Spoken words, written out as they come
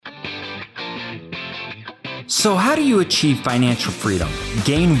So how do you achieve financial freedom,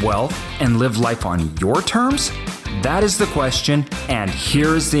 gain wealth, and live life on your terms? That is the question, and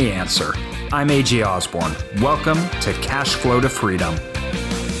here is the answer. I'm AJ Osborne. Welcome to Cash Flow to Freedom.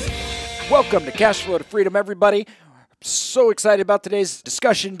 Welcome to Cash Flow to Freedom, everybody. So excited about today's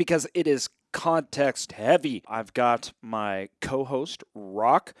discussion because it is context heavy. I've got my co-host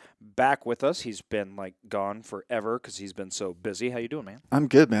Rock back with us. He's been gone forever because he's been so busy. How you doing, man? I'm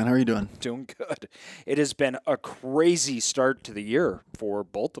good, man. How are you doing? Doing good. It has been a crazy start to the year for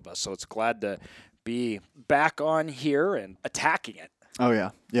both of us, so it's glad to be back on here and attacking it. Oh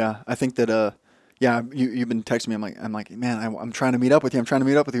yeah. I think that you've been texting me. I'm like, man, I'm trying to meet up with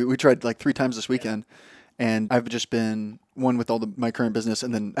you. We tried 3 times this weekend. And I've just been one with my current business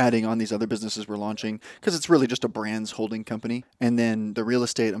and then adding on these other businesses we're launching because it's really just a brands holding company. And then the real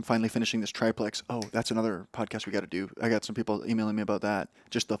estate, I'm finally finishing this triplex. Oh, that's another podcast we got to do. I got some people emailing me about that,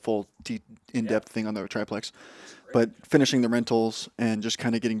 just the full in-depth thing on the triplex. But finishing the rentals and just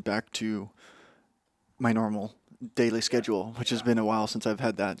kind of getting back to my normal daily schedule, which has been a while since I've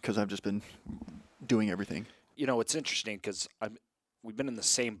had that because I've just been doing everything. You know, it's interesting because we've been in the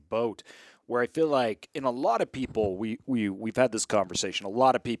same boat where I feel like in a lot of people, we've had this conversation. A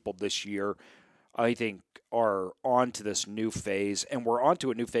lot of people this year, I think, are onto this new phase, and we're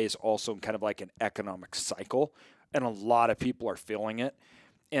onto a new phase also in kind of like an economic cycle, and a lot of people are feeling it.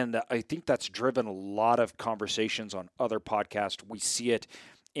 And I think that's driven a lot of conversations on other podcasts. We see it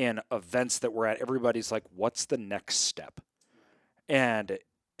in events that we're at. Everybody's like, what's the next step? And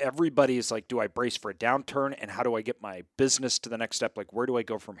everybody's like, do I brace for a downturn, and how do I get my business to the next step? Like, where do I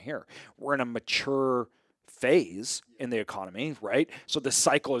go from here? We're in a mature phase in the economy, right? So the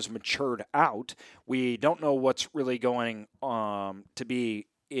cycle has matured out. We don't know what's really going to be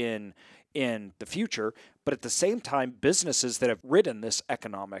in the future, but at the same time, businesses that have ridden this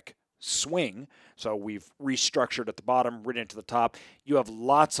economic swing, so we've restructured at the bottom, ridden to the top, you have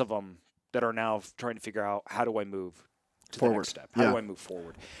lots of them that are now trying to figure out, how do I move to forward. The next step? How do I move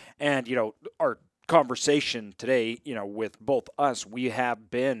forward? And, our conversation today, with both us, we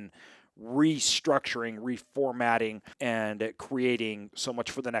have been restructuring, reformatting, and creating so much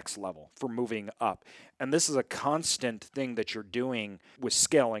for the next level, for moving up. And this is a constant thing that you're doing with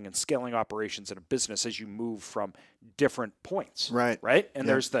scaling operations in a business as you move from different points. Right. And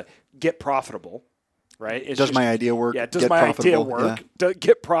there's the get profitable. Right? Does my idea work? Yeah, does my idea work? Yeah.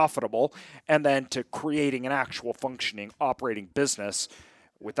 Get profitable, and then to creating an actual functioning operating business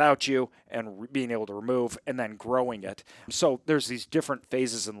without you and being able to remove and then growing it. So there's these different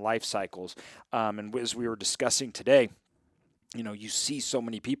phases in life cycles. And as we were discussing today, you see so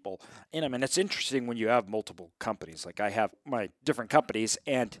many people. And it's interesting when you have multiple companies. Like I have my different companies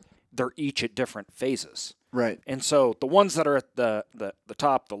and they're each at different phases. Right. And so the ones that are at the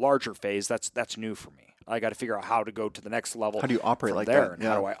top, the larger phase, that's new for me. I got to figure out how to go to the next level. How do you operate like there, that? And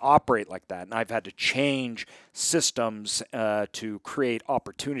how do I operate like that? And I've had to change systems to create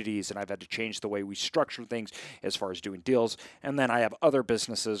opportunities, and I've had to change the way we structure things as far as doing deals. And then I have other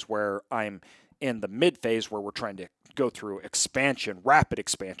businesses where I'm in the mid phase where we're trying to go through expansion, rapid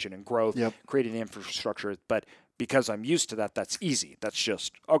expansion and growth, creating the infrastructure. But because I'm used to that, that's easy. That's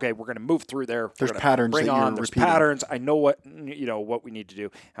just, okay, we're going to move through there. There's patterns that you're There's repeating. patterns. I know what we need to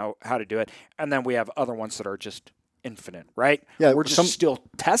do, how to do it. And then we have other ones that are just infinite, right? Yeah, we're just still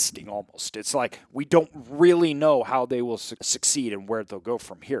testing almost. It's like we don't really know how they will succeed and where they'll go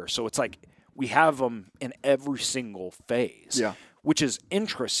from here. So it's like we have them in every single phase, which is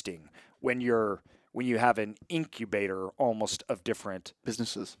interesting when you have an incubator almost of different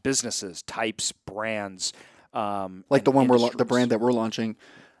businesses, types, brands. Like the brand that we're launching,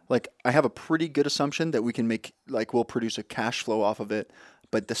 I have a pretty good assumption that we can make, we'll produce a cash flow off of it,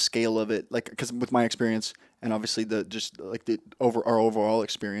 but the scale of it, because with my experience and obviously our overall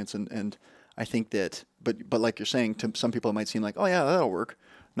experience, and I think that, but like you're saying, to some people it might seem like, oh yeah, that'll work.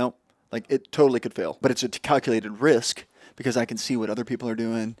 No, it totally could fail, but it's a calculated risk because I can see what other people are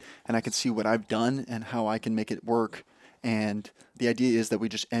doing and I can see what I've done and how I can make it work. And the idea is that we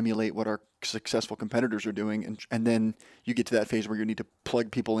just emulate what our successful competitors are doing, and then you get to that phase where you need to plug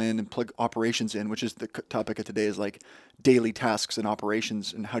people in and plug operations in, which is the topic of today, is daily tasks and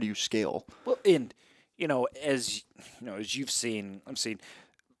operations and how do you scale. Well, and as you've seen, I'm seeing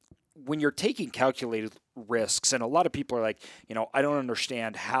when you're taking calculated risks, and a lot of people are like, I don't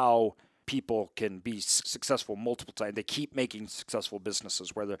understand how people can be successful multiple times. They keep making successful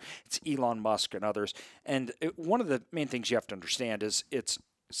businesses, whether it's Elon Musk and others. And one of the main things you have to understand is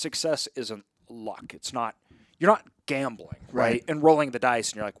success isn't luck. It's not, you're not gambling, right? And rolling the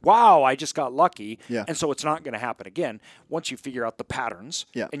dice, and you're like, wow, I just got lucky. Yeah. And so it's not going to happen again. Once you figure out the patterns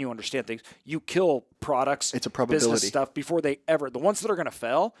and you understand things, you kill products, it's a probability. Business stuff before they ever, the ones that are going to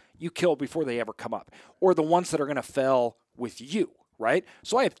fail, you kill before they ever come up. Or the ones that are going to fail with you, right?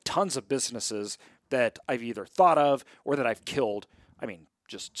 So I have tons of businesses that I've either thought of or that I've killed. I mean,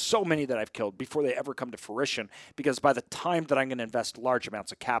 just so many that I've killed before they ever come to fruition, because by the time that I'm going to invest large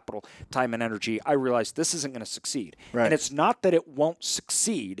amounts of capital, time, and energy, I realize this isn't going to succeed. Right. And it's not that it won't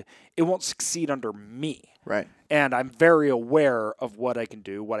succeed under me. Right. And I'm very aware of what I can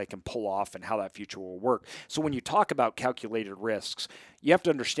do, what I can pull off, and how that future will work. So when you talk about calculated risks, you have to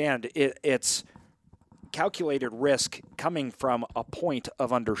understand it's calculated risk coming from a point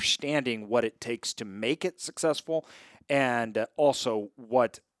of understanding what it takes to make it successful, and also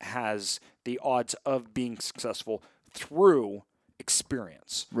what has the odds of being successful through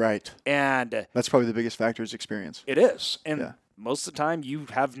experience. Right. And that's probably the biggest factor is experience. It is. And most of the time you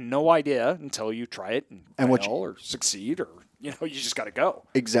have no idea until you try it and fail or succeed, or you just got to go.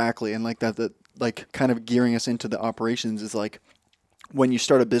 Exactly. And like that like kind of gearing us into the operations is like when you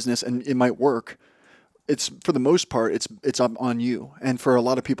start a business and it might work, it's for the most part it's up on you. And for a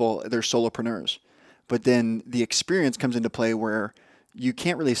lot of people, they're solopreneurs. But then the experience comes into play where you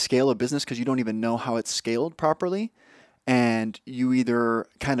can't really scale a business because you don't even know how it's scaled properly. And you either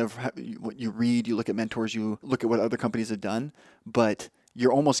kind of you read, you look at mentors, you look at what other companies have done, but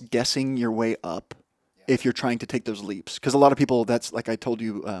you're almost guessing your way up if you're trying to take those leaps. Because a lot of people, that's like I told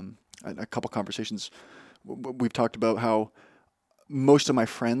you a couple conversations, we've talked about how most of my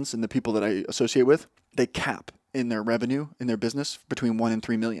friends and the people that I associate with, they cap in their revenue in their business between 1 and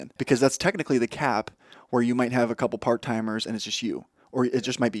 3 million, because that's technically the cap where you might have a couple part-timers and it's just you, or it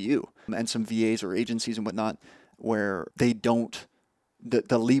just might be you and some VAs or agencies and whatnot, where they don't,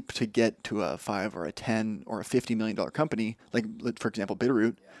 the leap to get to a 5 or a 10 or a $50 million company, like for example,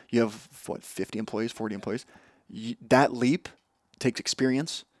 Bitterroot, you have 50 employees, 40 employees. That leap takes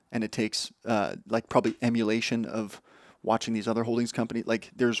experience, and it takes like probably emulation of watching these other holdings companies.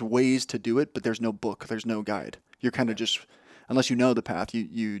 Like there's ways to do it, but there's no book, there's no guide. You're kind of just, unless you know the path,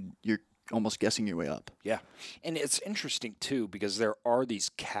 you're almost guessing your way up. Yeah. And it's interesting too, because there are these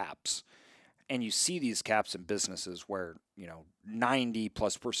caps, and you see these caps in businesses where,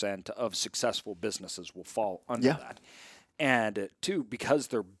 90+% of successful businesses will fall under that. And two, because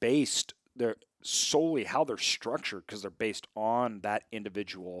they're solely how they're structured, because they're based on that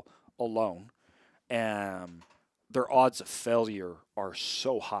individual alone, their odds of failure are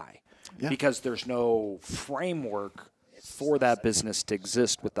so high because there's no framework for that business to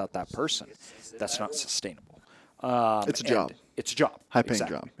exist without that person. That's not sustainable. It's a job. It's a job. High-paying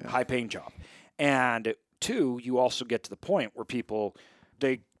job. Yeah. High-paying job. And two, you also get to the point where people,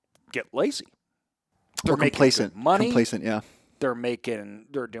 they get lazy. They're complacent. Money. Complacent, yeah.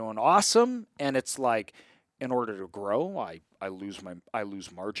 They're doing awesome, and it's like, in order to grow, I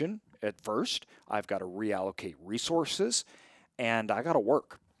lose margin at first. I've got to reallocate resources, and I got to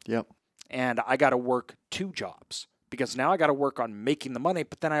work. Yep. And I got to work 2 jobs, because now I got to work on making the money,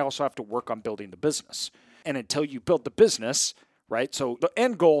 but then I also have to work on building the business. And until you build the business, right? So the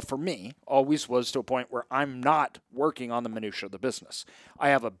end goal for me always was to a point where I'm not working on the minutia of the business. I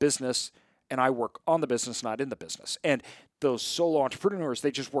have a business, and I work on the business, not in the business. And those solo entrepreneurs,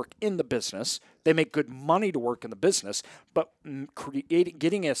 they just work in the business. They make good money to work in the business, but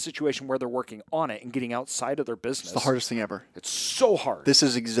getting a situation where they're working on it and getting outside of their business. It's the hardest thing ever. It's so hard. This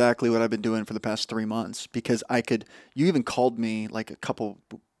is exactly what I've been doing for the past 3 months, because you even called me like a couple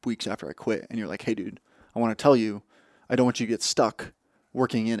weeks after I quit, and you're like, hey dude, I want to tell you, I don't want you to get stuck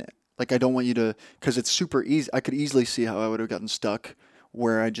working in it. Like I don't want you to, because it's super easy. I could easily see how I would have gotten stuck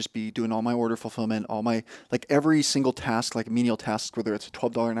where I'd just be doing all my order fulfillment, like every single task, like menial tasks, whether it's a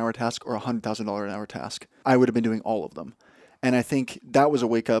 $12 an hour task or a $100,000 an hour task, I would have been doing all of them. And I think that was a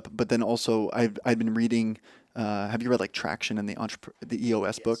wake up. But then also I'd been reading, have you read like Traction and the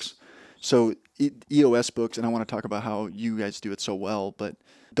EOS books? So EOS books, and I want to talk about how you guys do it so well, but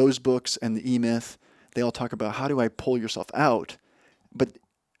those books and the E-Myth, they all talk about how do I pull yourself out? But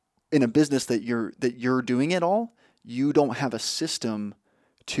in a business that you're doing it all, you don't have a system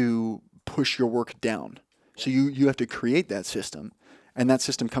to push your work down. So you have to create that system. And that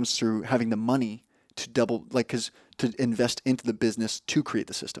system comes through having the money to to invest into the business to create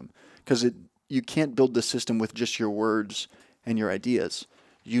the system. Because you can't build the system with just your words and your ideas.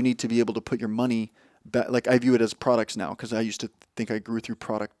 You need to be able to put your money back. Like I view it as products now, because I used to think I grew through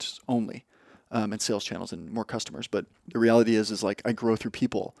products only and sales channels and more customers. But the reality is like I grow through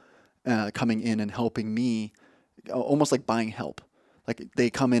people coming in and helping me, almost like buying help. like they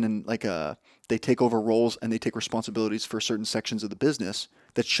come in and they take over roles and they take responsibilities for certain sections of the business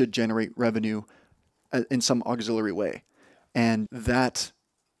that should generate revenue in some auxiliary way. And that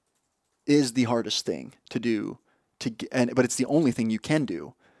is the hardest thing to do but it's the only thing you can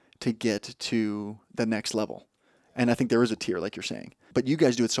do to get to the next level. And I think there is a tier, like you're saying. But you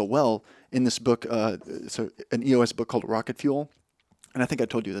guys do it so well in this book, so an EOS book called Rocket Fuel. And I think I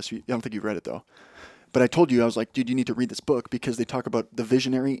told you this. I don't think you read it, though. But I told you, I was like, dude, you need to read this book because they talk about the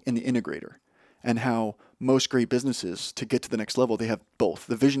visionary and the integrator and how most great businesses, to get to the next level, they have both.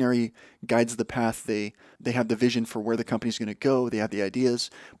 The visionary guides the path. They have the vision for where the company's going to go. They have the ideas.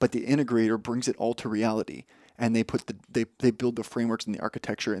 But the integrator brings it all to reality. And they build the frameworks and the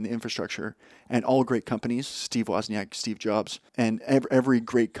architecture and the infrastructure. And all great companies, Steve Wozniak, Steve Jobs, and every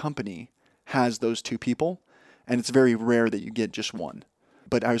great company has those two people. And it's very rare that you get just one.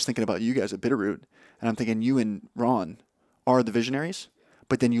 But I was thinking about you guys at Bitterroot, and I'm thinking you and Ron are the visionaries.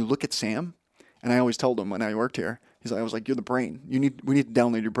 But then you look at Sam, and I always told him when I worked here, I was like, you're the brain. We need to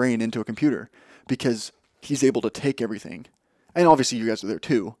download your brain into a computer because he's able to take everything. And obviously you guys are there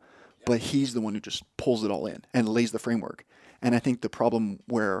too. But he's the one who just pulls it all in and lays the framework. And I think the problem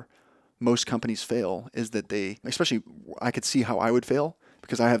where most companies fail is that especially I could see how I would fail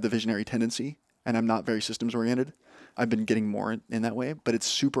because I have the visionary tendency and I'm not very systems oriented. I've been getting more in that way, but it's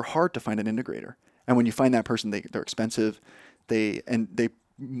super hard to find an integrator. And when you find that person, they're expensive. They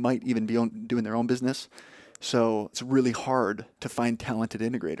might even be doing their own business. So it's really hard to find talented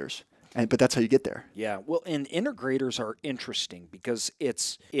integrators. But that's how you get there. Yeah, well, and integrators are interesting because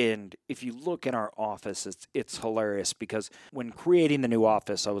if you look in our office, it's hilarious because when creating the new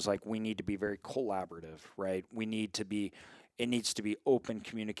office, I was like, we need to be very collaborative, right? It needs to be open,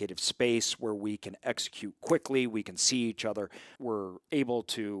 communicative space where we can execute quickly, we can see each other, we're able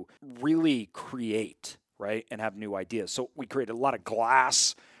to really create, right, and have new ideas. So we created a lot of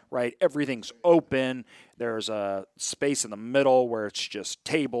glass, right? Everything's open. There's a space in the middle where it's just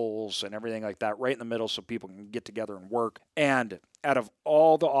tables and everything like that right in the middle so people can get together and work. And out of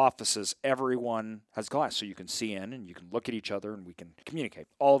all the offices, everyone has glass. So you can see in and you can look at each other and we can communicate.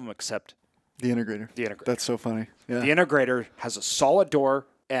 All of them except the integrator. That's so funny. Yeah. The integrator has a solid door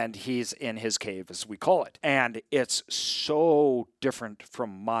and he's in his cave, as we call it. And it's so different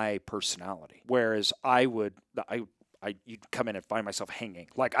from my personality. Whereas you'd come in and find myself hanging.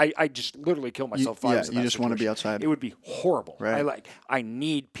 Like I just literally kill myself. You just want to be outside. It would be horrible. Right. I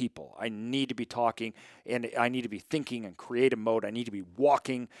need people. I need to be talking, and I need to be thinking in creative mode. I need to be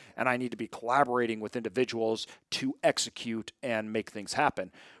walking, and I need to be collaborating with individuals to execute and make things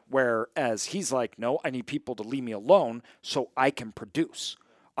happen. Whereas he's like, no, I need people to leave me alone so I can produce.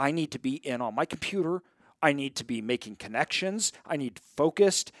 I need to be in on my computer. I need to be making connections. I need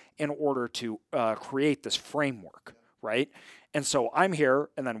focused in order to create this framework. Right? And so I'm here,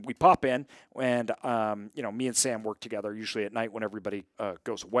 and then we pop in, and, me and Sam work together usually at night when everybody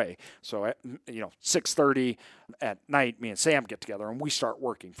goes away. So, at 6:30 at night, me and Sam get together, and we start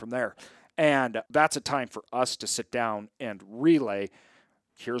working from there. And that's a time for us to sit down and relay,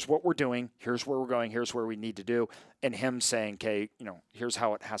 here's what we're doing, here's where we're going, here's where we need to do, and him saying, okay, here's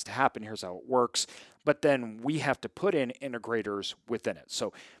how it has to happen, here's how it works. But then we have to put in integrators within it.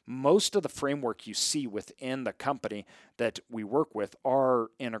 So most of the framework you see within the company that we work with are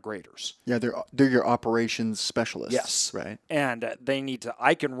integrators. Yeah, they're your operations specialists. Yes. Right. And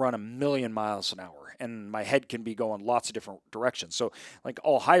I can run 1,000,000 miles an hour and my head can be going lots of different directions. So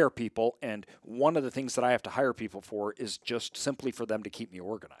I'll hire people, and one of the things that I have to hire people for is just simply for them to keep me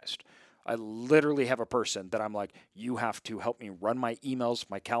organized. I literally have a person that I'm like, you have to help me run my emails,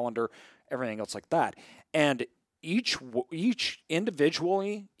 my calendar, everything else like that. And each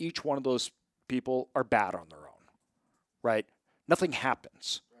individually, each one of those people are bad on their own, right? Nothing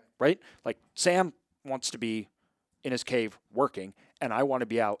happens, right? Like Sam wants to be in his cave working, and I want to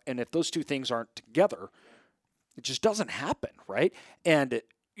be out. And if those two things aren't together, it just doesn't happen, right? And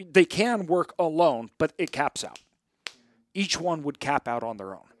they can work alone, but it caps out. Each one would cap out on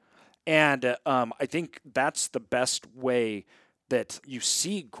their own. And I think that's the best way that you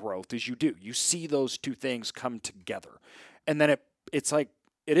see growth is you see those two things come together. And then it's like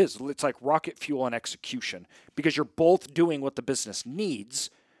rocket fuel and execution, because you're both doing what the business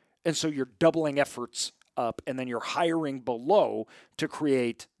needs. And so you're doubling efforts up, and then you're hiring below to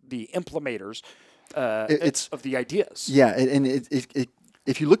create the implementers of the ideas. Yeah. And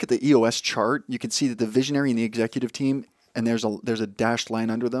if you look at the EOS chart, you can see that the visionary and the executive team, and there's a dashed line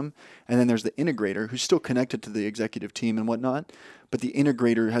under them, and then there's the integrator who's still connected to the executive team and whatnot, but the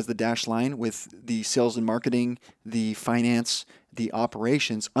integrator has the dashed line with the sales and marketing, the finance, the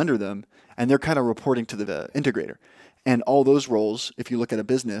operations under them, and they're kind of reporting to the integrator. And all those roles, if you look at a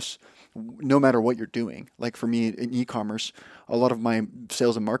business, no matter what you're doing, like for me in e-commerce, a lot of my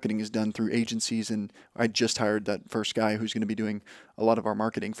sales and marketing is done through agencies, and I just hired that first guy who's going to be doing a lot of our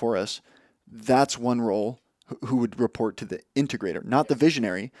marketing for us. That's one role who would report to the integrator, not the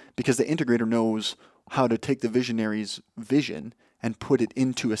visionary, because the integrator knows how to take the visionary's vision and put it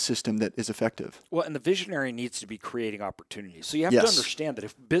into a system that is effective. Well, and the visionary needs to be creating opportunities. So you have to understand that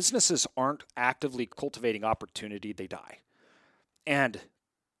if businesses aren't actively cultivating opportunity, they die. And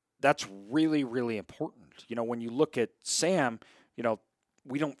that's really, really important. When you look at Sam,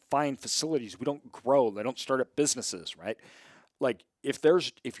 we don't find facilities, we don't grow, they don't start up businesses, right? Like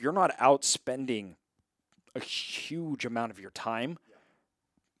if you're not out spending a huge amount of your time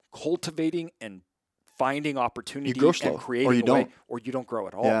cultivating and finding opportunity and creating a way, or you don't grow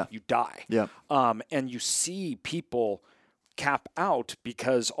at all. Yeah. You die. Yeah. And you see people cap out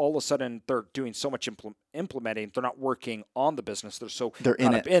because all of a sudden they're doing so much implementing, they're not working on the business. They're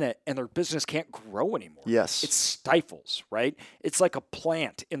caught up in it, and their business can't grow anymore. Yes. It stifles, right? It's like a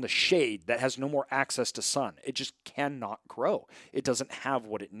plant in the shade that has no more access to sun. It just cannot grow. It doesn't have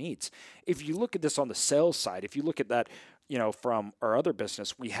what it needs. If you look at this on the sales side, if you look at that, from our other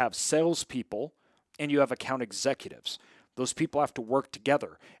business, we have salespeople and you have account executives. Those people have to work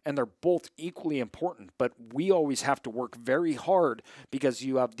together, and they're both equally important, but we always have to work very hard because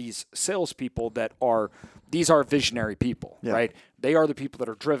you have these salespeople these are visionary people, right? They are the people that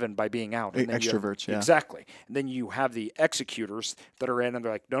are driven by being out. And extroverts, Exactly. And then you have the executors that are in, and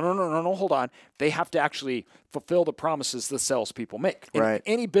they're like, no, hold on. They have to actually fulfill the promises the salespeople make. In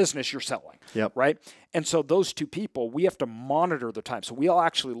any business you're selling, right? And so those two people, we have to monitor their time. So we all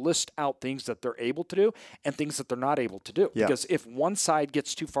actually list out things that they're able to do and things that they're not able to do. Because if one side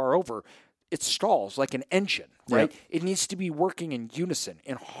gets too far over, it stalls like an engine, right? It needs to be working in unison,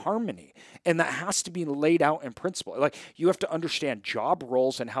 in harmony. And that has to be laid out in principle. Like you have to understand job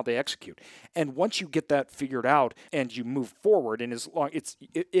roles and how they execute. And once you get that figured out and you move forward, and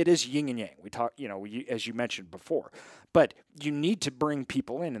it is yin and yang. We talk, as you mentioned before. But you need to bring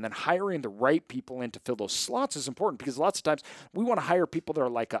people in, and then hiring the right people in to fill those slots is important because lots of times we want to hire people that are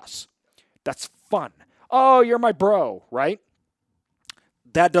like us. That's fun. Oh, you're my bro, right?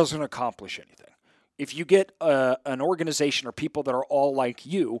 That doesn't accomplish anything. If you get an organization or people that are all like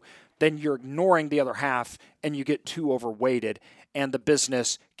you, then you're ignoring the other half and you get too overweighted and the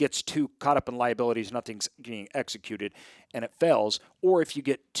business gets too caught up in liabilities, nothing's getting executed, and it fails. Or if you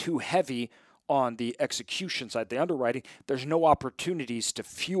get too heavy on the execution side, the underwriting, there's no opportunities to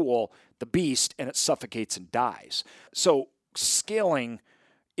fuel the beast and it suffocates and dies. So scaling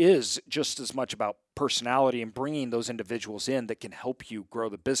is just as much about personality and bringing those individuals in that can help you grow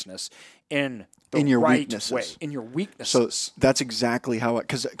the business in your right weaknesses. Way, in your weaknesses. So that's exactly how,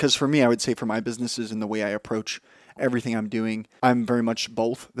 because for me, I would say for my businesses and the way I approach everything I'm doing, I'm very much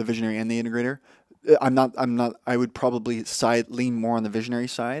both the visionary and the integrator. I would probably lean more on the visionary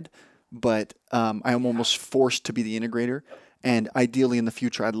side, but I am almost forced to be the integrator. And ideally in the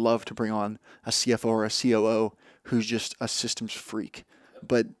future, I'd love to bring on a CFO or a COO who's just a systems freak.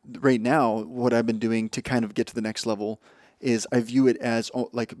 But right now, what I've been doing to kind of get to the next level is I view it as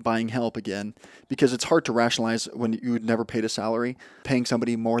like buying help again, because it's hard to rationalize when you would never paid a salary, paying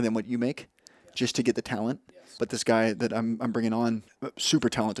somebody more than what you make just to get the talent. But this guy that I'm bringing on, super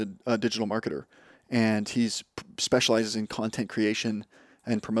talented digital marketer, and he's specializes in content creation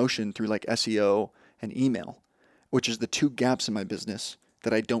and promotion through like SEO and email, which is the two gaps in my business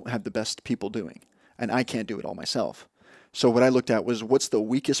that I don't have the best people doing, and I can't do it all myself. So what I looked at was what's the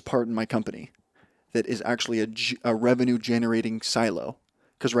weakest part in my company that is actually a revenue generating silo.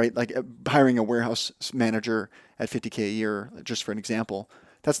 Because like hiring a warehouse manager at $50K a year, just for an example,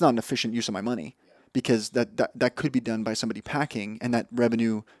 that's not an efficient use of my money, because that could be done by somebody packing, and that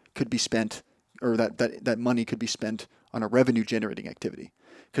revenue could be spent, or that money could be spent on a revenue generating activity.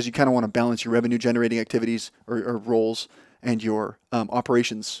 Because you kind of want to balance your revenue generating activities or roles and your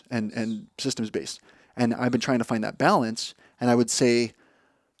operations and systems based. And I've been trying to find that balance, and I would say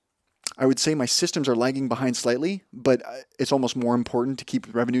my systems are lagging behind slightly, but it's almost more important to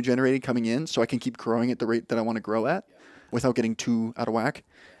keep revenue generating coming in so I can keep growing at the rate that I want to grow at without getting too out of whack.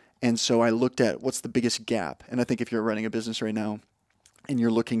 And so I looked at what's the biggest gap. And I think if you're running a business right now and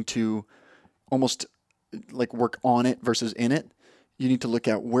you're looking to almost like work on it versus in it, you need to look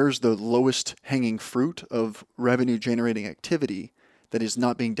at where's the lowest hanging fruit of revenue generating activity that is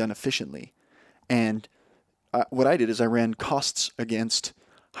not being done efficiently. And what I did is I ran costs against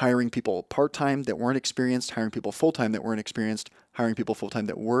hiring people part-time that weren't experienced, hiring people full-time that weren't experienced, hiring people full-time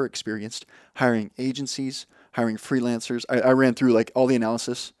that were experienced, hiring agencies, hiring freelancers. I ran through like all the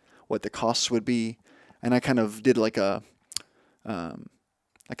analysis, what the costs would be, and I kind of did like an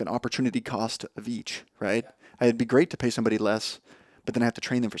opportunity cost of each, right? Yeah. It'd be great to pay somebody less, but then I have to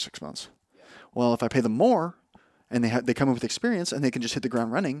train them for 6 months. Yeah. Well, if I pay them more and they come in with experience and they can just hit the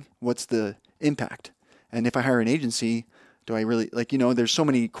ground running, what's the impact? And if I hire an agency, do I really, there's so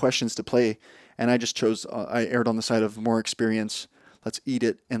many questions to play, and I just chose, I erred on the side of more experience. Let's eat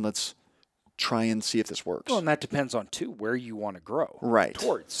it and let's try and see if this works. Well, and that depends on, too, where you want to grow. Right.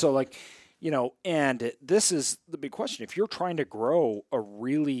 Towards. So, and this is the big question. If you're trying to grow a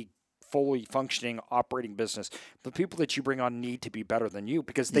really fully functioning operating business, the people that you bring on need to be better than you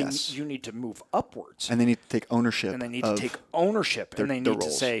because you need to move upwards. And they need to take ownership. And they need to take ownership. And they need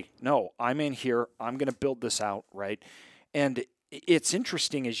to say, no, I'm in here. I'm going to build this out, right? And it's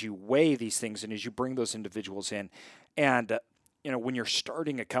interesting as you weigh these things and as you bring those individuals in. And, when you're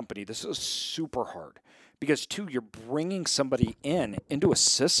starting a company, this is super hard. Because, too, you're bringing somebody into a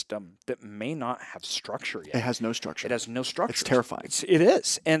system that may not have structure yet. It has no structure. It has no structure. It's terrifying. It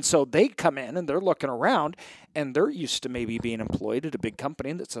is. And so they come in and they're looking around and they're used to maybe being employed at a big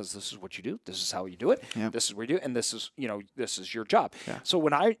company that says, this is what you do. This is how you do it. Yep. This is what you do. And this is, this is your job. Yeah. So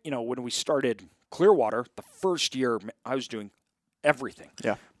when we started Clearwater, the first year I was doing everything.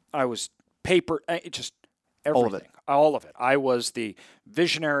 Yeah. I was paper, just everything. All of it. I was the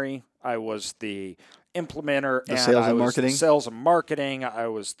visionary. I was the implementer, and sales and marketing. Sales and marketing. I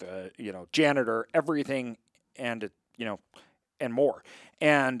was the janitor, everything, and and more.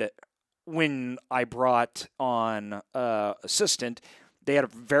 And when I brought on assistant, they had a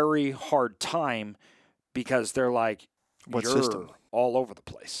very hard time because they're like, "What you're system? All over the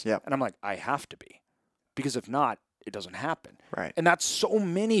place." Yeah, and I'm like, I have to be, because if not, it doesn't happen. Right. And that's so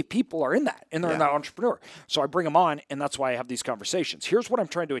many people are in that, and they're that entrepreneur. So I bring them on, and that's why I have these conversations. Here's what I'm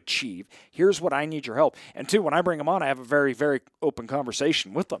trying to achieve. Here's what I need your help. And two, when I bring them on, I have a very, very open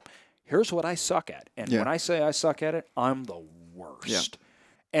conversation with them. Here's what I suck at. And when I say I suck at it, I'm the worst. Yeah.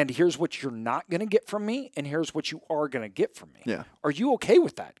 And here's what you're not going to get from me, and here's what you are going to get from me. Yeah. Are you okay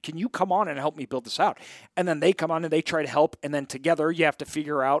with that? Can you come on and help me build this out? And then they come on and they try to help, and then together you have to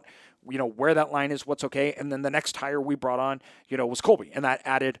figure out where that line is, what's okay. And then the next hire we brought on, was Colby. And that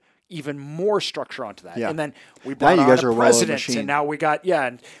added even more structure onto that. Yeah. And then we brought on a president. And now we got,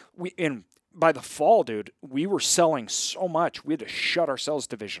 and by the fall, dude, we were selling so much. We had to shut our sales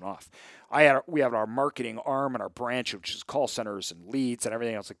division off. We have our marketing arm and our branch, which is call centers and leads and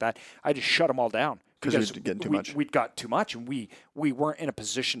everything else like that. I just shut them all down. Because we were getting too much. We'd got too much, and we weren't in a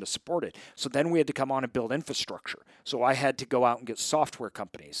position to support it. So then we had to come on and build infrastructure. So I had to go out and get software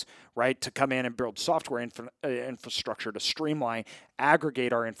companies, right, to come in and build software infrastructure to streamline,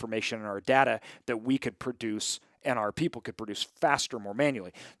 aggregate our information and our data that we could produce and our people could produce faster, more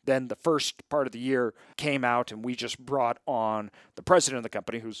manually. Then the first part of the year came out, and we just brought on the president of the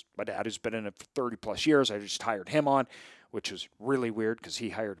company, who's my dad, who's been in it for 30-plus years. I just hired him on, which is really weird because he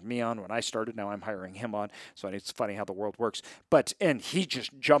hired me on when I started. Now I'm hiring him on. So it's funny how the world works. And he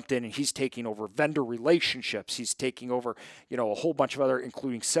just jumped in, and he's taking over vendor relationships. He's taking over, a whole bunch of other,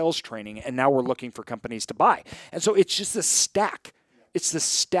 including sales training. And now we're looking for companies to buy. And so it's just this stack. It's this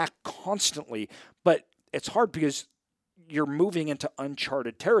stack constantly. But it's hard because you're moving into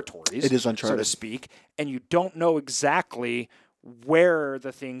uncharted territories. It is uncharted, so to speak. And you don't know exactly where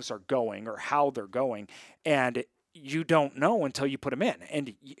the things are going or how they're going. And you don't know until you put them in.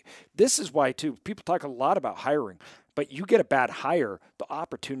 And this is why, too, people talk a lot about hiring, but you get a bad hire, the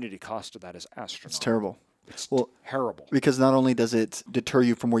opportunity cost of that is astronomical. It's terrible. It's terrible. Because not only does it deter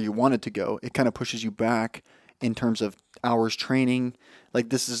you from where you wanted to go, it kind of pushes you back in terms of hours training. Like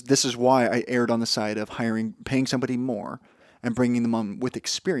this is why I erred on the side of paying somebody more and bringing them on with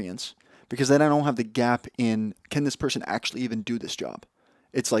experience, because then I don't have the gap in, can this person actually even do this job?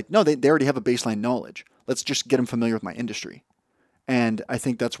 It's like, no, they already have a baseline knowledge. Let's just get them familiar with my industry. And I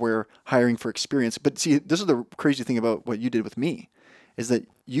think that's where hiring for experience. But see, this is the crazy thing about what you did with me, is that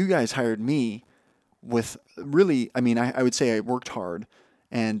you guys hired me with really, I would say I worked hard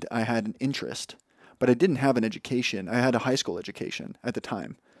and I had an interest, but I didn't have an education. I had a high school education at the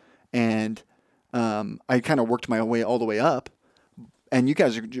time. And I kind of worked my way all the way up. And you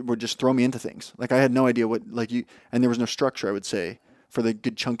guys would just throw me into things. Like I had no idea and there was no structure, I would say, for the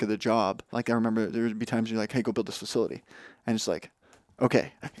good chunk of the job. Like I remember there would be times you're like, hey, go build this facility. And it's like,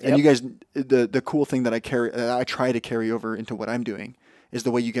 okay. Yep. And you guys, the cool thing that I try to carry over into what I'm doing is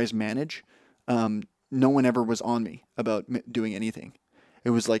the way you guys manage. No one ever was on me about doing anything. It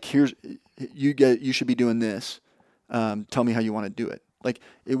was like, you should be doing this. Tell me how you want to do it. Like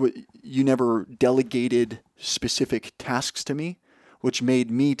you never delegated specific tasks to me, which made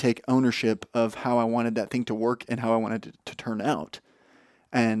me take ownership of how I wanted that thing to work and how I wanted it to turn out.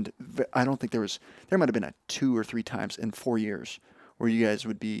 And I don't think there might have been 2 or 3 times in 4 years where you guys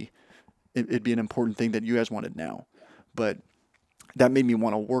it'd be an important thing that you guys wanted now. But that made me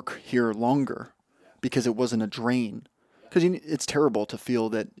want to work here longer because it wasn't a drain. Because it's terrible to feel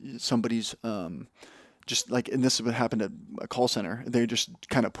that somebody's just like, and this is what happened at a call center. They're just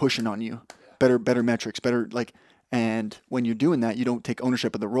kind of pushing on you, better metrics, better like. And when you're doing that, you don't take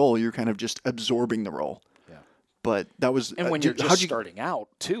ownership of the role. You're kind of just absorbing the role. Yeah. But that was, and when you're just starting out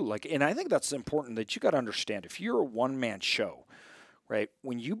too, like, and I think that's important that you got to understand. If you're a one-man show, right?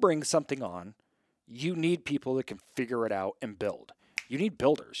 When you bring something on, you need people that can figure it out and build. You need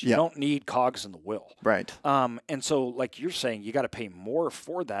builders. You don't need cogs in the wheel. Right. And so, like you're saying, you got to pay more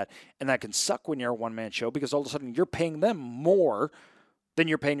for that, and that can suck when you're a one-man show because all of a sudden you're paying them more than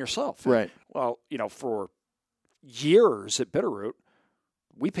you're paying yourself. Right. Well, for years at Bitterroot,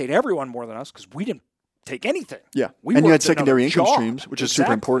 we paid everyone more than us because we didn't take anything. Yeah. And you had secondary income streams, which is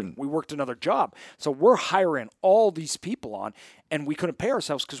super important. We worked another job. So we're hiring all these people on, and we couldn't pay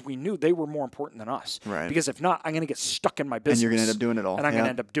ourselves because we knew they were more important than us. Right. Because if not, I'm going to get stuck in my business. And you're going to end up doing it all. And I'm going to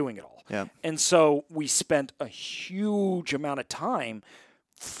end up doing it all. Yeah. And so we spent a huge amount of time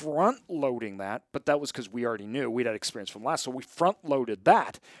front-loading that, but that was because we already knew we'd had experience from last. So we front-loaded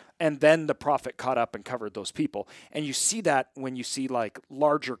that, and then the profit caught up and covered those people. And you see that when you see like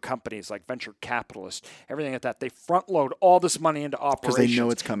larger companies like venture capitalists, everything like that. They front-load all this money into operations. Because they know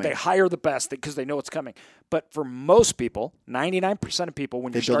it's coming. They hire the best because they know it's coming. But for most people, 99% of people,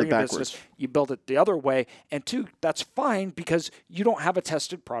 when you're starting a business, you build it the other way. And 2, that's fine because you don't have a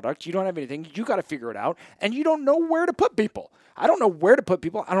tested product. You don't have anything. You got to figure it out. And you don't know where to put people. I don't know where to put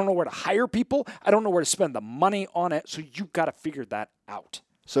people. I don't know where to hire people. I don't know where to spend the money on it. So you got to figure that out.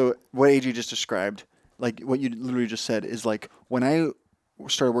 So what AJ just described, like what you literally just said, is like when I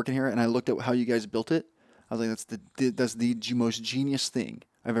started working here and I looked at how you guys built it, I was like, that's the most genius thing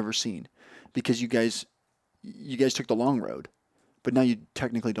I've ever seen, because you guys took the long road, but now you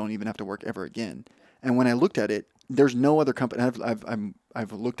technically don't even have to work ever again. And when I looked at it, there's no other company.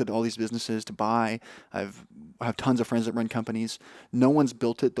 I've looked at all these businesses to buy. I have tons of friends that run companies. No one's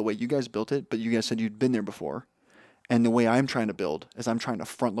built it the way you guys built it, but you guys said you'd been there before. And the way I'm trying to build is I'm trying to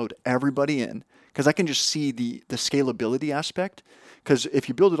front load everybody in, because I can just see the scalability aspect. Because if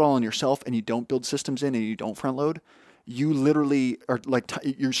you build it all on yourself and you don't build systems in and you don't front load, you literally are like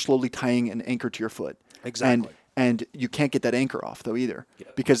you're slowly tying an anchor to your foot. Exactly. And you can't get that anchor off though either,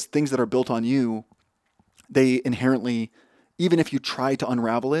 because things that are built on you, they inherently, even if you try to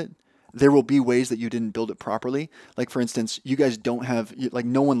unravel it, there will be ways that you didn't build it properly. Like for instance, you guys don't have, like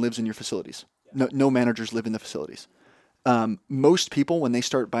no one lives in your facilities. No managers live in the facilities. Most people, when they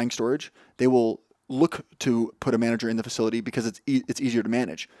start buying storage, they will look to put a manager in the facility because it's easier to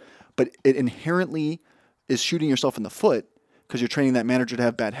manage. But it inherently is shooting yourself in the foot because you're training that manager to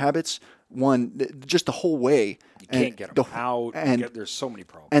have bad habits. One, just the whole way. You can't get them out. There's so many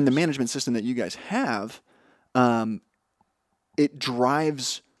problems. And the management system that you guys have, it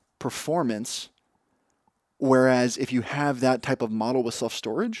drives performance. Whereas if you have that type of model with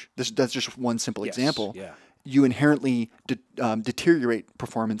self-storage, that's just one simple example. Yeah. You inherently deteriorate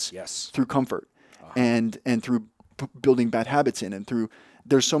performance through comfort and through building bad habits in, and through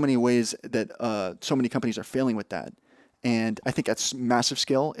there's so many ways that so many companies are failing with that. And I think at massive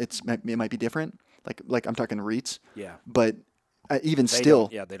scale, it might be different. Like I'm talking REITs. Yeah. But even they still,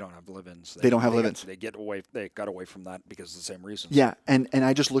 they don't have live-ins. They don't have live-ins. They got away from that because of the same reasons. Yeah, and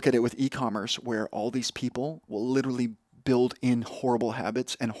I just look at it with e-commerce, where all these people will literally build in horrible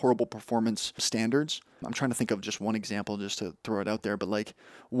habits and horrible performance standards. I'm trying to think of just one example just to throw it out there, but like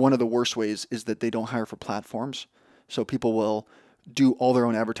one of the worst ways is that they don't hire for platforms. So people will do all their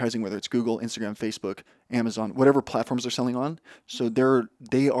own advertising, whether it's Google, Instagram, Facebook, Amazon, whatever platforms they're selling on. So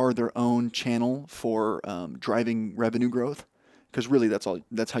they are their own channel for driving revenue growth. Because really, that's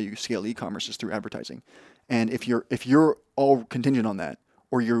how you scale e-commerce, is through advertising. And if you're all contingent on that,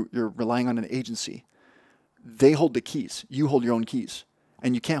 or you're relying on an agency, they hold the keys. You hold your own keys,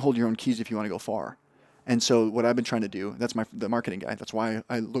 and you can't hold your own keys if you want to go far. And so what I've been trying to do, that's the marketing guy. That's why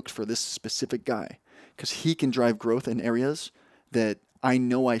I looked for this specific guy, because he can drive growth in areas that I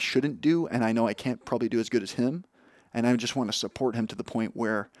know I shouldn't do, and I know I can't probably do as good as him. And I just want to support him to the point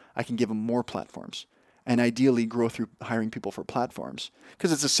where I can give him more platforms. And ideally grow through hiring people for platforms,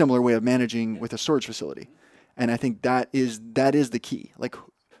 because it's a similar way of managing with a storage facility. And I think that is the key. Like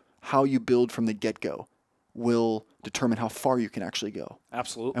how you build from the get-go will determine how far you can actually go.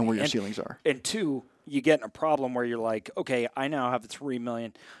 Absolutely. And where your ceilings are. And 2, you get in a problem where you're like, okay, I now have a $3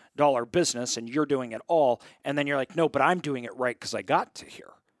 million business and you're doing it all. And then you're like, no, but I'm doing it right because I got to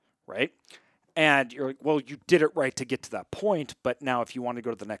here, right? And you're like, well, you did it right to get to that point, but now if you want to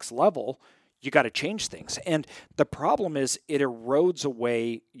go to the next level, you got to change things. And the problem is it erodes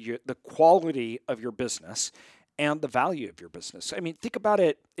away the quality of your business and the value of your business. I mean, think about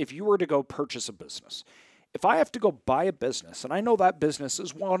it. If you were to go purchase a business, if I have to go buy a business and I know that business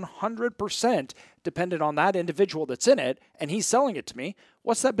is 100% dependent on that individual that's in it and he's selling it to me,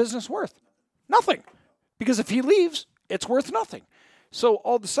 what's that business worth? Nothing. Because if he leaves, it's worth nothing. So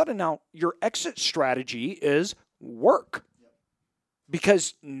all of a sudden now your exit strategy is work.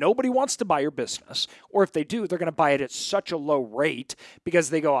 Because nobody wants to buy your business. Or if they do, they're going to buy it at such a low rate because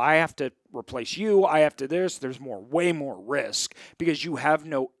they go, I have to replace you. I have to this. There's way more risk because you have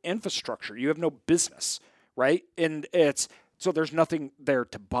no infrastructure. You have no business, right? And so there's nothing there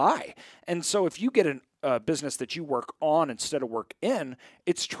to buy. And so if you get a business that you work on instead of work in,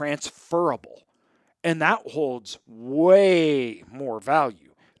 it's transferable. And that holds way more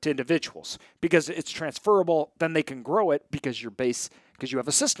value to individuals because it's transferable. Then they can grow it because you have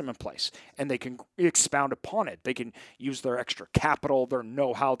a system in place and they can expound upon it. They can use their extra capital, their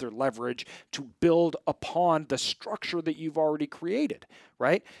know-how, their leverage to build upon the structure that you've already created,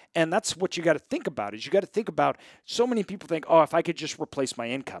 right? And that's what you got to think about is you got to think about so many people think, oh, if I could just replace my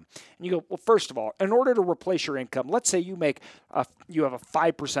income. And you go, well, first of all, in order to replace your income, let's say you have a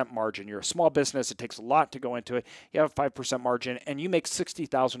 5% margin. You're a small business. It takes a lot to go into it. You have a 5% margin and you make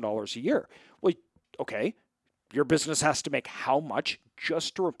 $60,000 a year. Well, okay. Your business has to make how much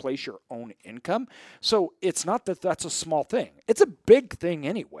just to replace your own income? So it's not that that's a small thing. It's a big thing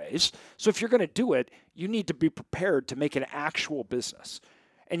anyways. So if you're going to do it, you need to be prepared to make an actual business.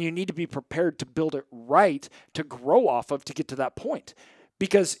 And you need to be prepared to build it right to grow off of to get to that point.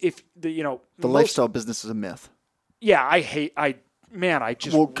 Because if the lifestyle business is a myth. Yeah, I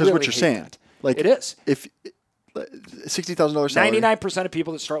just because really what you're saying, that. Like it is. If $60,000 salary. 99% of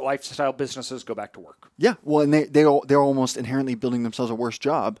people that start lifestyle businesses go back to work. Yeah, well, and they're almost inherently building themselves a worse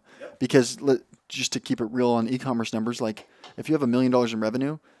job because just to keep it real on e-commerce numbers, like if you have $1 million in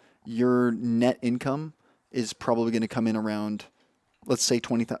revenue, your net income is probably going to come in around, let's say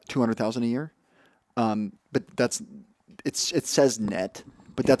 $200,000 a year. But it says net,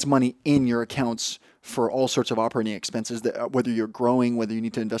 but that's money in your accounts for all sorts of operating expenses, that whether you're growing, whether you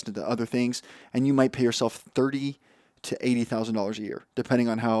need to invest into other things, and you might pay yourself $30,000 to $80,000 a year, depending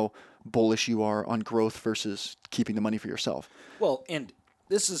on how bullish you are on growth versus keeping the money for yourself. Well, and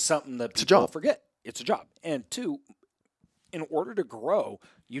this is something that people forget. It's a job. And two, in order to grow,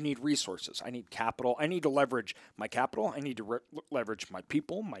 you need resources. I need capital. I need to leverage my capital. I need to leverage my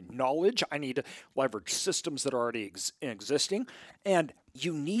people, my knowledge. I need to leverage systems that are already existing. And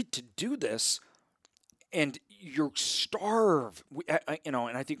you need to do this. And you're starved, and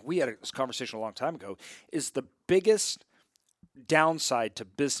I think we had this conversation a long time ago, is the biggest downside to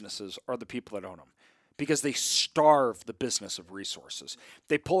businesses are the people that own them because they starve the business of resources.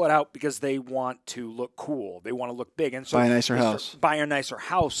 They pull it out because they want to look cool. They want to look big. And so buy a nicer house. Buy a nicer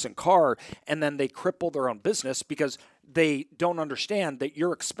house and car, and then they cripple their own business because they don't understand that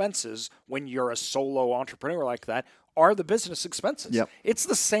your expenses when you're a solo entrepreneur like that are the business expenses. Yep. It's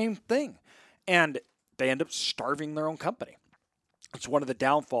the same thing. And they end up starving their own company. It's one of the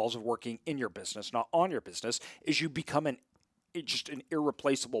downfalls of working in your business, not on your business, is you become just an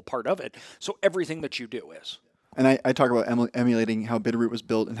irreplaceable part of it. So everything that you do is. And I talk about emulating how Bitterroot was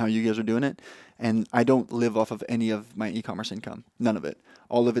built and how you guys are doing it. And I don't live off of any of my e-commerce income. None of it.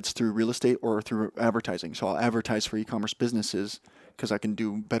 All of it's through real estate or through advertising. So I'll advertise for e-commerce businesses because I can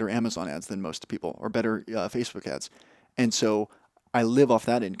do better Amazon ads than most people or better Facebook ads. And so I live off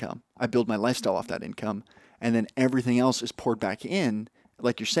that income. I build my lifestyle off that income. And then everything else is poured back in,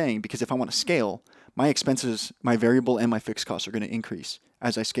 like you're saying, because if I want to scale, my expenses, my variable and my fixed costs are going to increase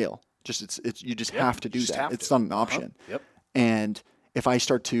as I scale. You just have to do that. It's not an option. Yep. And if I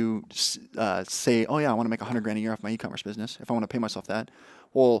start to say, oh yeah, I want to make $100,000 a year off my e-commerce business, if I want to pay myself that,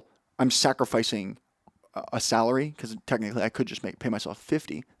 well, I'm sacrificing a salary because technically I could just pay myself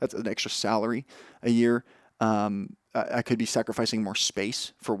 $50,000. That's an extra salary a year. I could be sacrificing more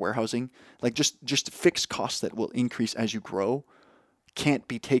space for warehousing. Like just fixed costs that will increase as you grow can't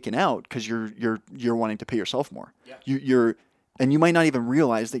be taken out because you're wanting to pay yourself more. Yeah. And you might not even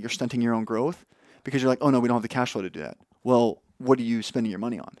realize that you're stunting your own growth because you're like, oh no, we don't have the cash flow to do that. Well, what are you spending your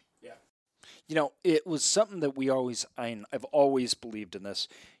money on? Yeah. It was something that I've always believed in this.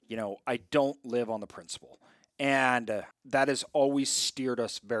 I don't live on the principle. And that has always steered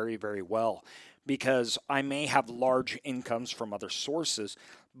us very, very well. because I may have large incomes from other sources,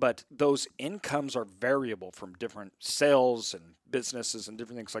 but those incomes are variable from different sales and businesses and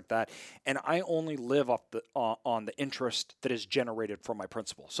different things like that. And I only live off on the interest that is generated from my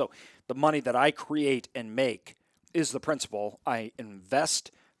principal. So the money that I create and make is the principal. I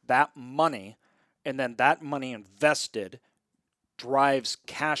invest that money, and then that money invested drives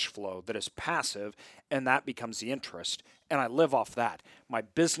cash flow that is passive, and that becomes the interest, and I live off that. My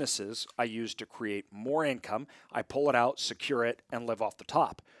businesses I use to create more income. I pull it out, secure it, and live off the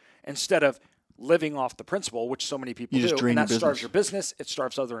top, instead of living off the principal, which so many people do, and that starves your business, it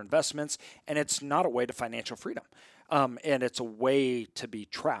starves other investments, and it's not a way to financial freedom. And it's a way to be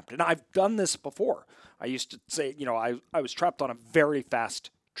trapped. And I've done this before. I used to say, I was trapped on a very fast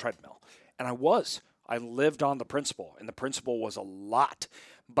treadmill, and I lived on the principal, and the principal was a lot,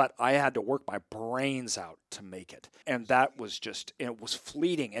 but I had to work my brains out to make it. And that was it was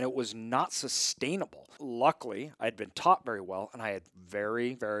fleeting, and it was not sustainable. Luckily, I had been taught very well, and I had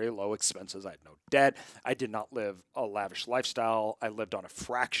very, very low expenses. I had no debt. I did not live a lavish lifestyle. I lived on a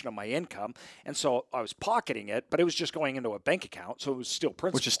fraction of my income, and so I was pocketing it, but it was just going into a bank account, so it was still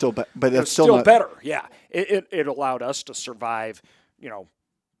principal. Which is still, but that's still better. Yeah, it allowed us to survive,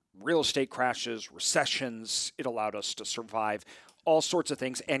 real estate crashes, recessions. It allowed us to survive all sorts of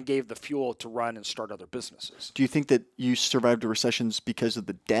things and gave the fuel to run and start other businesses. Do you think that you survived the recessions because of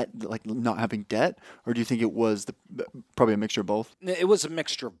the debt, like not having debt, or do you think it was probably a mixture of both? It was a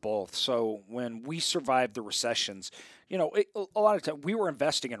mixture of both. So when we survived the recessions, a lot of time we were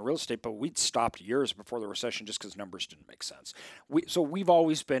investing in real estate, but we'd stopped years before the recession just because numbers didn't make sense. So we've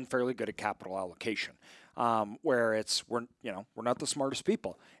always been fairly good at capital allocation. Where we're not the smartest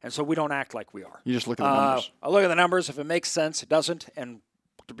people, and so we don't act like we are. You just look at the numbers. I look at the numbers. If it makes sense, it doesn't. And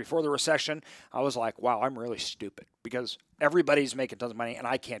before the recession, I was like, wow, I'm really stupid because everybody's making tons of money and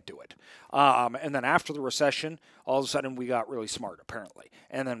I can't do it. And then after the recession, all of a sudden we got really smart, apparently.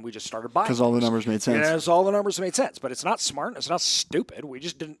 And then we just started buying. Because all the numbers made sense. Because all the numbers made sense. But it's not smart. It's not stupid. We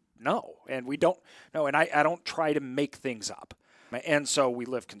just didn't know. And we don't know. And I don't try to make things up. And so we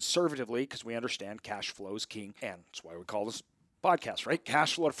live conservatively because we understand cash flow is king. And that's why we call this podcast, right?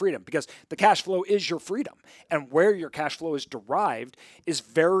 Cash flow to freedom, because the cash flow is your freedom. And where your cash flow is derived is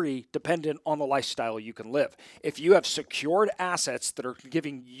very dependent on the lifestyle you can live. If you have secured assets that are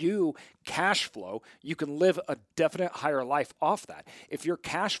giving you cash flow, you can live a definite higher life off that. If your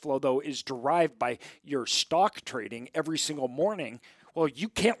cash flow, though, is derived by your stock trading every single morning, well, you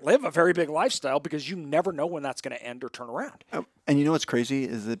can't live a very big lifestyle because you never know when that's going to end or turn around. And you know what's crazy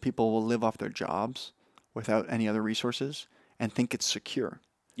is that people will live off their jobs without any other resources and think it's secure.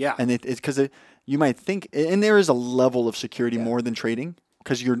 Yeah. And it's because you might think, and there is a level of security more than trading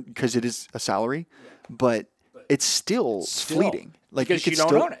because it is a salary, but it's still fleeting. Like because you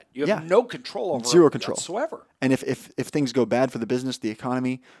don't own it. You have no control over Zero it control whatsoever. And if things go bad for the business, the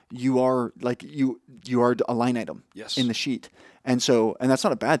economy, you are a line item in the sheet. And that's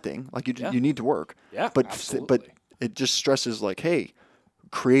not a bad thing. Like you need to work. Yeah, but absolutely. It just stresses like, hey,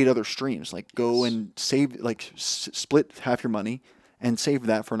 create other streams. Like go and save, like split half your money and save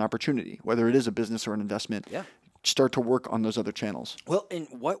that for an opportunity, whether it is a business or an investment. Yeah. Start to work on those other channels. Well, and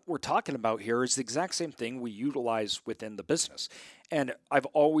what we're talking about here is the exact same thing we utilize within the business. And I've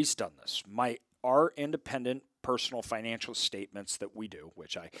always done this. Our independent personal financial statements that we do,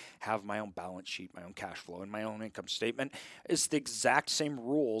 which I have my own balance sheet, my own cash flow, and my own income statement, is the exact same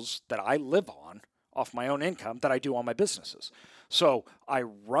rules that I live on off my own income that I do on my businesses. So I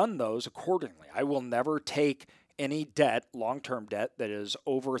run those accordingly. I will never take any debt, long-term debt, that is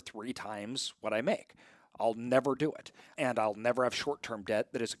over 3 times what I make. I'll never do it. And I'll never have short-term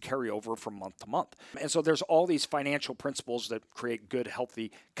debt that is a carryover from month to month. And so there's all these financial principles that create good,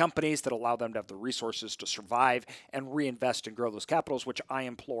 healthy companies that allow them to have the resources to survive and reinvest and grow those capitals, which I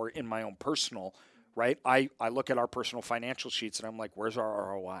employ in my own personal, right? I look at our personal financial sheets and I'm like, where's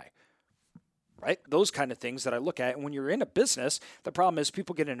our ROI? Right? Those kind of things that I look at. And when you're in a business, the problem is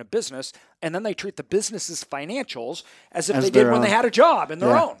people get in a business and then they treat the business's financials as if they did when they had a job in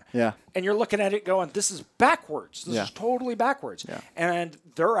their own. Yeah. And you're looking at it going, this is backwards. This is totally backwards. Yeah. And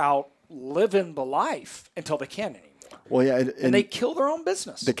they're out living the life until they can't anymore. Well, yeah. And they kill their own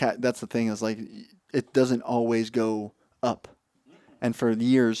business. That's the thing is like, it doesn't always go up. And for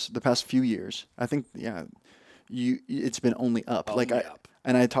years, the past few years, I think, it's been only up. Up.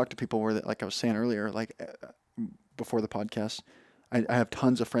 And I talk to people where, like I was saying earlier, like before the podcast, I have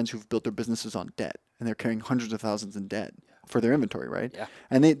tons of friends who've built their businesses on debt, and they're carrying hundreds of thousands in debt for their inventory, right? Yeah.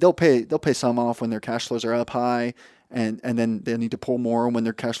 And they'll pay some off when their cash flows are up high, and then they'll need to pull more when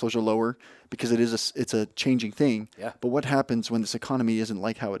their cash flows are lower because it's a changing thing. Yeah. But what happens when this economy isn't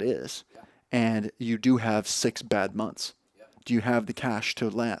like how it is? Yeah. and you do have 6 bad months. Do you have the cash to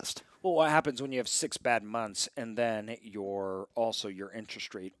last? Well, what happens when you have 6 bad months and then your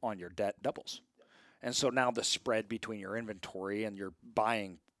interest rate on your debt doubles? And so now the spread between your inventory and your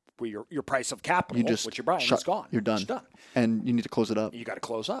buying, your price of capital, what you're buying, is gone. You're done. It's done. And you need to close it up. You got to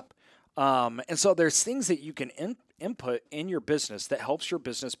close up. And so there's things that you can input in your business that helps your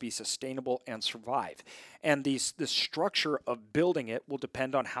business be sustainable and survive. And the structure of building it will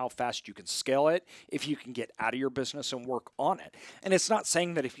depend on how fast you can scale it, if you can get out of your business and work on it. And it's not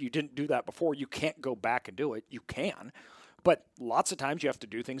saying that if you didn't do that before, you can't go back and do it. You can. But lots of times you have to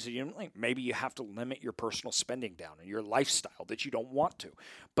do things that you don't like. Maybe you have to limit your personal spending down and your lifestyle that you don't want to.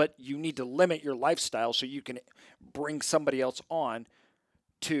 But you need to limit your lifestyle so you can bring somebody else on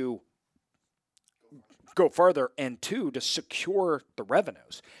to go further, and 2, to secure the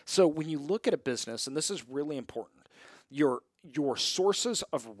revenues. So when you look at a business, and this is really important, your sources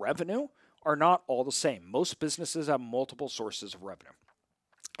of revenue are not all the same. Most businesses have multiple sources of revenue.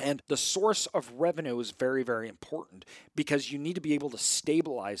 And the source of revenue is very, very important because you need to be able to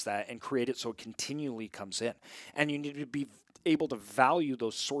stabilize that and create it so it continually comes in. And you need to be able to value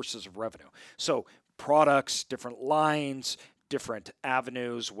those sources of revenue. So products, different lines, different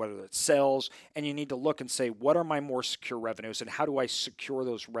avenues, whether it's sales, and you need to look and say, what are my more secure revenues and how do I secure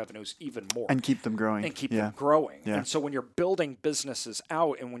those revenues even more? And keep them growing. Them growing. Yeah. And so when you're building businesses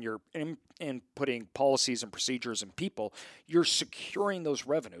out and when you're inputting policies and procedures and people, you're securing those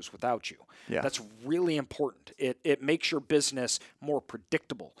revenues without you. Yeah. That's really important. It makes your business more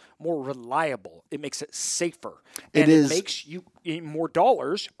predictable, more reliable. It makes it safer. And it makes you more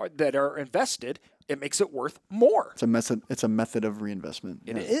dollars that are invested. It makes it worth more. It's a method of reinvestment.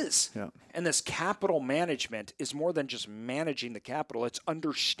 It is. Yeah. And this capital management is more than just managing the capital. It's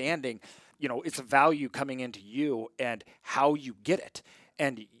understanding, it's a value coming into you and how you get it.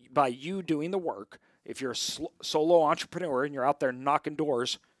 And by you doing the work, if you're a solo entrepreneur and you're out there knocking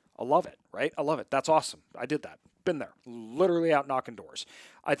doors, I love it, right? I love it. That's awesome. I did that. Been there. Literally out knocking doors.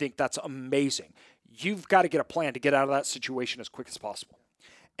 I think that's amazing. You've got to get a plan to get out of that situation as quick as possible.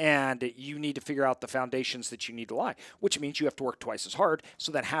 And you need to figure out the foundations that you need to lie, which means you have to work twice as hard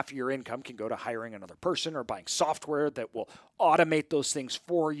so that half of your income can go to hiring another person or buying software that will automate those things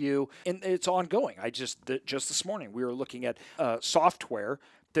for you. And it's ongoing. Just this morning, we were looking at software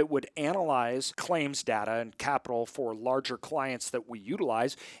that would analyze claims data and capital for larger clients that we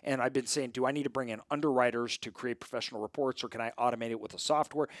utilize. And I've been saying, do I need to bring in underwriters to create professional reports or can I automate it with a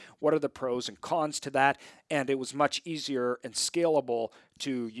software? What are the pros and cons to that? And it was much easier and scalable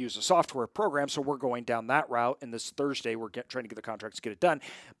to use a software program. So we're going down that route. And this Thursday, we're trying to get the contracts to get it done.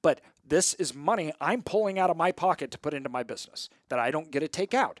 But this is money I'm pulling out of my pocket to put into my business that I don't get to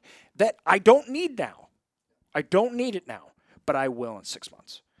take out, that I don't need now. I don't need it now. But I will in 6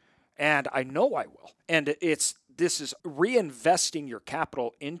 months. And I know I will. And this is reinvesting your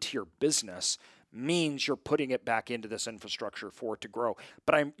capital into your business means you're putting it back into this infrastructure for it to grow.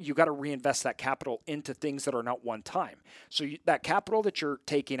 But you got to reinvest that capital into things that are not one time. So that capital that you're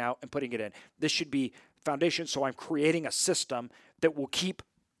taking out and putting it in, this should be foundation. So I'm creating a system that will keep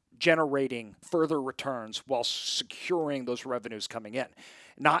generating further returns while securing those revenues coming in,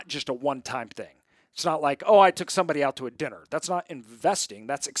 not just a one-time thing. It's not like, I took somebody out to a dinner. That's not investing.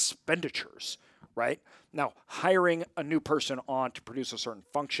 That's expenditures, right? Now, hiring a new person on to produce a certain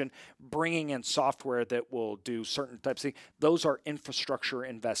function, bringing in software that will do certain types of things, those are infrastructure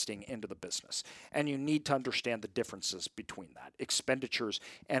investing into the business. And you need to understand the differences between that, expenditures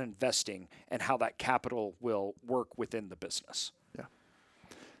and investing, and how that capital will work within the business. Yeah.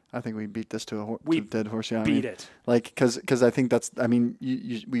 I think we beat this to a dead horse. Yeah, beat it. Because I think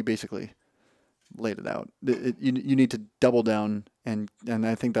we basically laid it out. You need to double down, and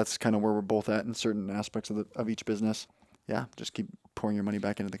I think that's kind of where we're both at in certain aspects of each business. Yeah, just keep pouring your money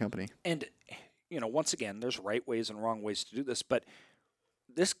back into the company. And once again, there's right ways and wrong ways to do this, but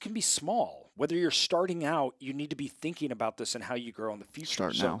this can be small. Whether you're starting out, you need to be thinking about this and how you grow in the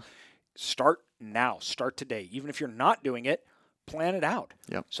future. Start now. Start today. Even if you're not doing it, plan it out.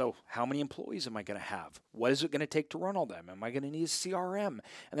 Yep. So how many employees am I going to have? What is it going to take to run all them? Am I going to need a CRM?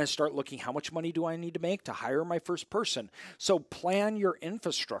 And then start looking, how much money do I need to make to hire my first person? So plan your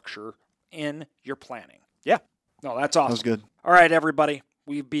infrastructure in your planning. Yeah. No, that's awesome. That was good. All right, everybody.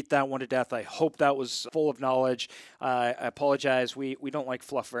 We beat that one to death. I hope that was full of knowledge. I apologize. We don't like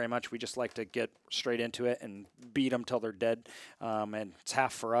fluff very much. We just like to get straight into it and beat them till they're dead. And it's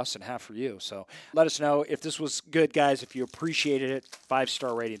half for us and half for you. So let us know if this was good, guys. If you appreciated it,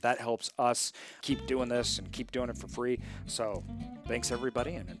 5-star rating. That helps us keep doing this and keep doing it for free. So thanks,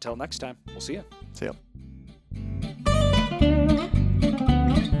 everybody. And until next time, we'll see you. See ya.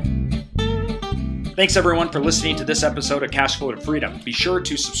 Thanks everyone for listening to this episode of Cashflow to Freedom. Be sure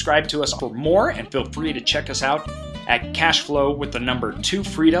to subscribe to us for more and feel free to check us out at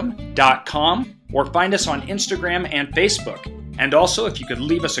cashflow2freedom.com or find us on Instagram and Facebook. And also, if you could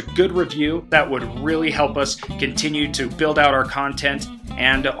leave us a good review, that would really help us continue to build out our content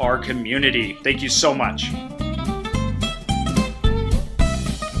and our community. Thank you so much.